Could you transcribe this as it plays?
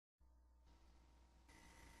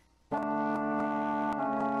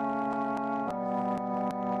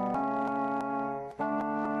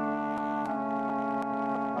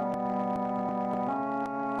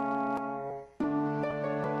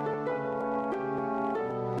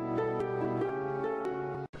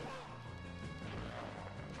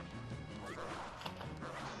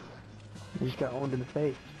You just got owned in the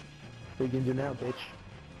face. What are you gonna do now, bitch?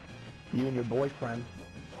 You and your boyfriend.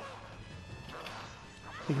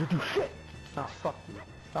 You're gonna do shit! Oh, fuck you.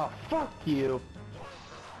 Oh, fuck you!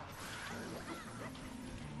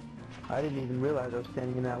 I didn't even realize I was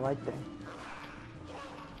standing in that light thing.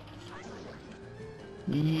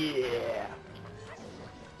 Yeah!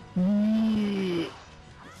 Yeah!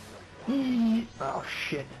 Yeah! Oh,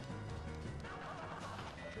 shit.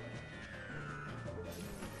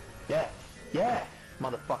 Yes! Yes!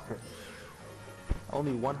 Motherfucker.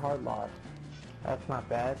 Only one heart lost. That's not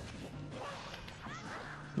bad.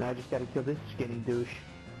 Now I just gotta kill this skinny douche.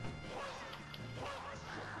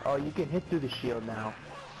 Oh, you can hit through the shield now.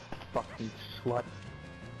 Fucking slut.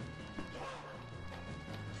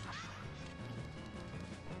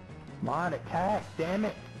 Come on, attack, damn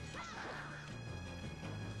it!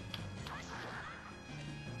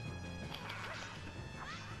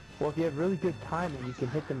 Well, if you have really good timing, you can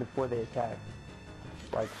hit them before they attack.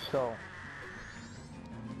 Like so.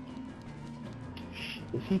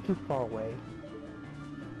 Is he too far away?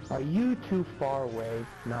 Are you too far away?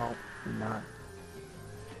 No, you're not.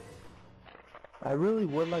 I really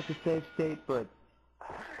would like to save state, but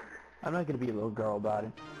I'm not gonna be a little girl about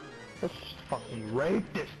it. Let's just fucking rape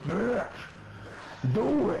this bitch!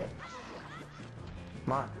 Do it!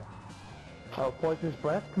 Come on. Oh, poisonous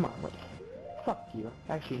breath? Come on, wait. Fuck you.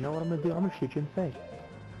 Actually, you know what I'm gonna do? I'm gonna shoot you in the face.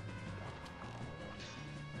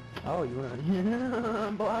 Oh, you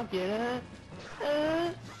wanna block it, huh?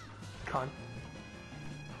 Cunt.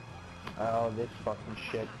 Oh, this fucking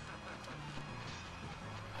shit.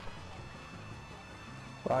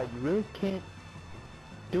 Wow, you really can't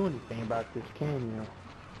do anything about this, can you?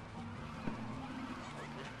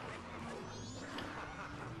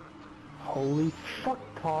 Holy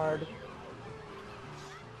fucktard.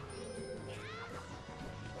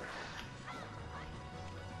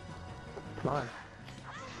 Come on.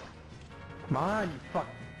 Come on, you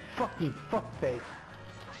fucking fuckface.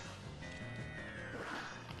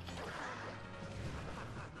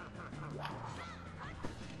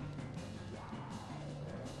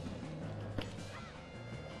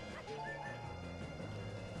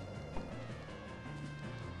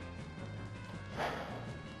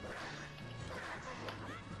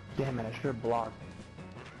 Damn it, I should have blocked.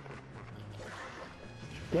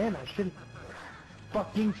 Damn it, I should have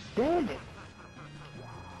fucking stand it!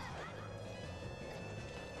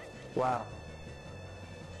 Wow.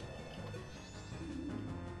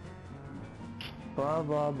 Blah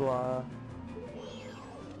blah blah.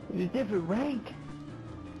 It's a different rank!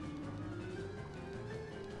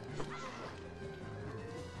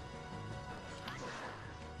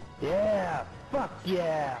 Yeah! Fuck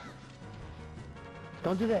yeah!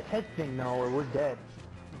 Don't do that head thing though, or we're dead.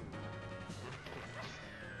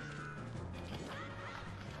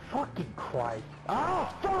 Fucking Christ.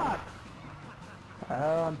 Oh, fuck!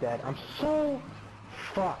 Oh, I'm dead. I'm so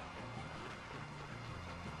fucked.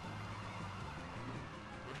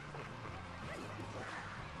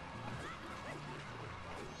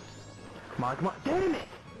 Come on, come on. Damn it!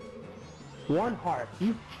 One heart.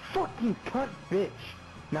 You fucking cunt bitch.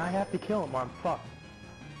 Now I have to kill him or I'm fucked.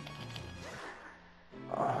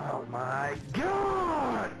 Oh my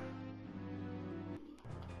god!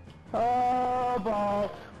 Oh,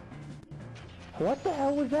 balls. What the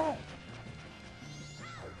hell was that?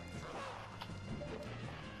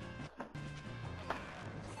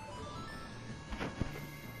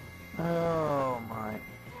 Oh my.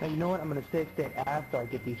 Now you know what? I'm gonna save state after I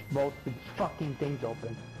get these fucking things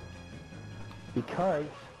open. Because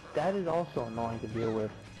that is also annoying to deal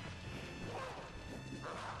with.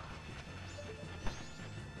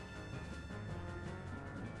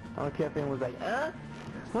 I don't care if anyone was like,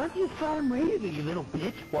 why don't you fight him regularly, you little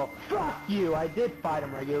bitch? Well, fuck you! I did fight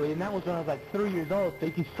him regularly, and that was when I was like 3 years old, so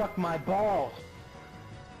you can suck my balls!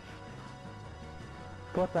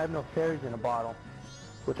 Plus, I have no fairies in a bottle,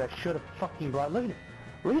 which I should have fucking brought. Look at it!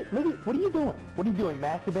 Look at, what are you doing? What are you doing,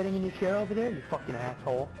 masturbating in your chair over there, you fucking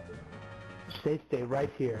asshole? Stay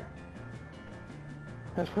right here.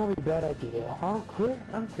 That's probably a bad idea. I don't care.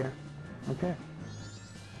 I don't care. Okay.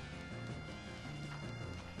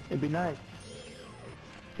 It'd be nice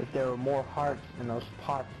if there were more hearts in those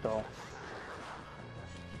pots, though.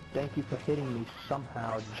 Thank you for hitting me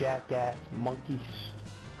somehow, jackass, monkey,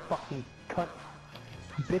 fucking cunt,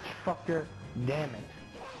 bitch fucker, damn it.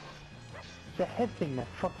 It's a head thing that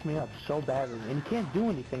fucks me up so badly, and you can't do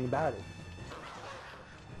anything about it.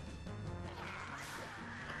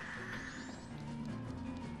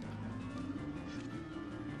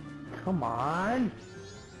 Come on!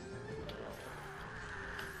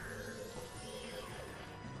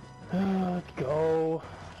 Let's go.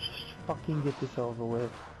 Just fucking get this over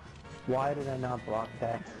with. Why did I not block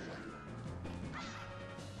that?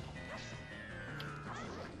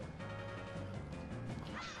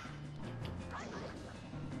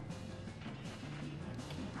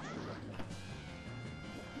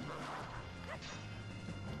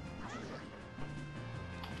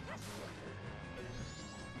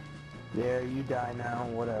 There, you die now,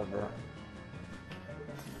 whatever.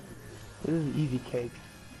 This is easy cake.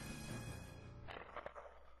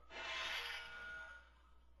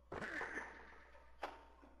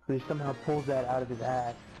 But he somehow pulls that out of his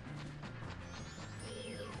ass.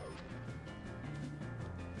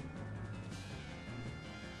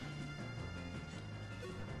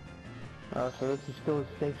 Oh, so this is still a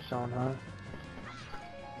safe zone, huh?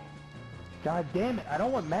 God damn it, I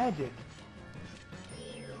don't want magic!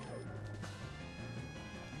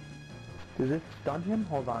 Does this stun him?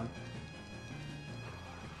 Hold on.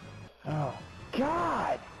 Oh,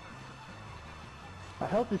 God! My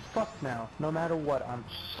health is fucked now, no matter what. I'm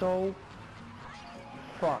so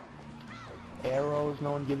fucked. Arrows,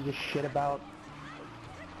 no one gives a shit about.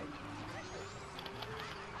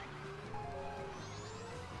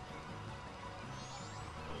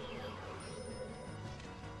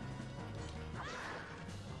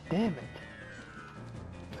 Damn it.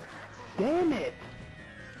 Damn it!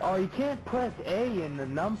 Oh, you can't press A and the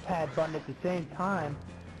numpad button at the same time.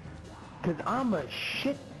 Cause I'm a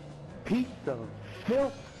shit piece of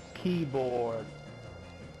filth keyboard.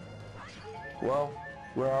 Well,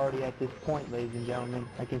 we're already at this point, ladies and gentlemen.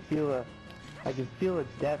 I can feel a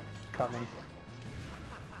death coming.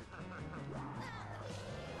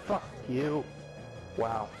 Fuck you.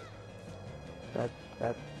 Wow.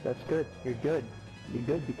 That's good. You're good. You're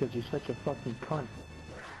good because you're such a fucking cunt.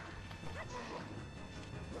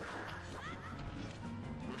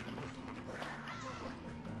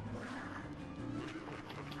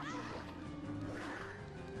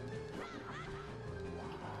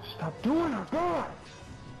 Stop doing it, God!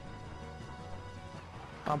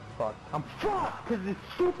 I'm fucked. I'm fucked because this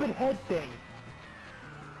stupid head thing.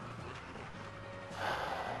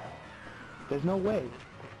 There's no way.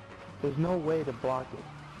 There's no way to block it.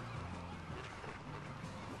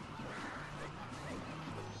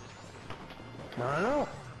 No.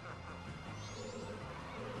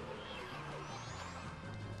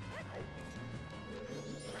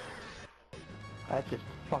 That just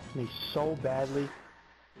fucked me so badly.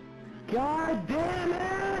 God damn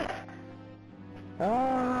it!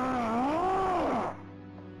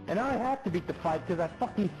 And now I have to beat the fight because I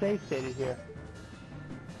fucking save stated here.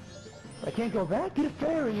 I can't go back to the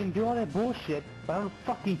fairy and do all that bullshit, but I don't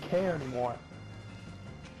fucking care anymore.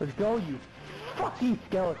 Let's go, you fucking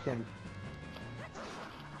skeletons.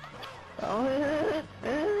 Come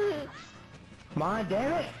on,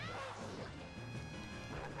 damn it!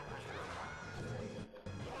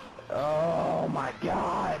 Oh my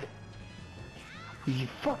God! Did you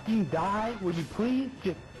fucking die? Would you please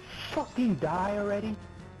just fucking die already?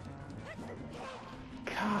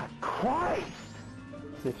 God Christ!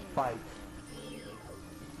 This fight.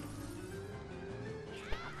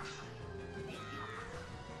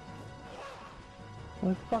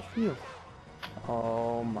 Well, fuck you.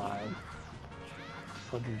 Oh my.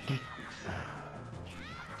 Will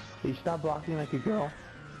you stop blocking like a girl?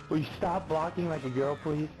 Will you stop blocking like a girl,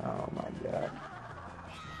 please? Oh my God.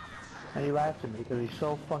 And he laughs at me because he's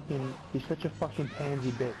such a fucking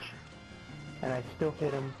pansy bitch. And I still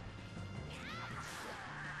hit him.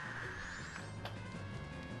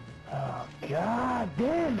 Oh, God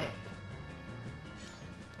damn it!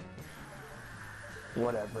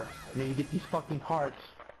 Whatever. I need to get these fucking hearts.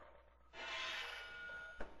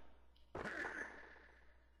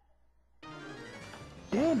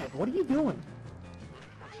 Damn it, what are you doing?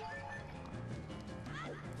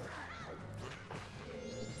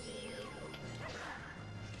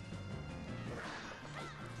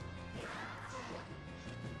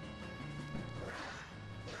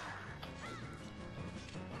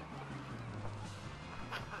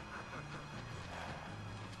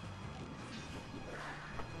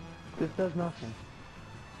 This does nothing.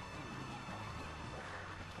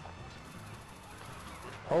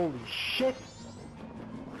 Holy shit!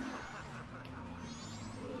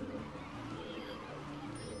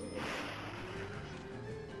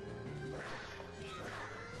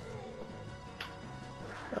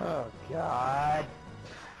 Oh God.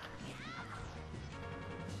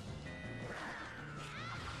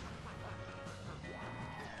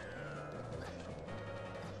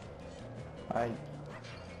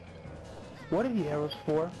 What are the arrows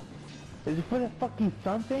for? Is it for that fucking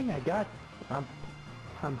sun thing? I'm dead,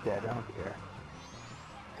 I don't care.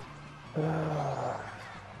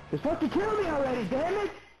 Just fucking kill me already, damn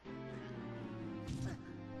it!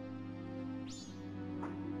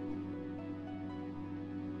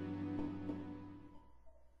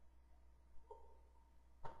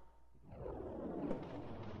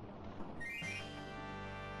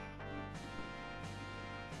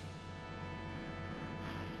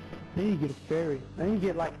 I need to get a fairy. I need to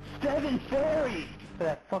get like 7 fairies for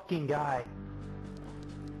that fucking guy.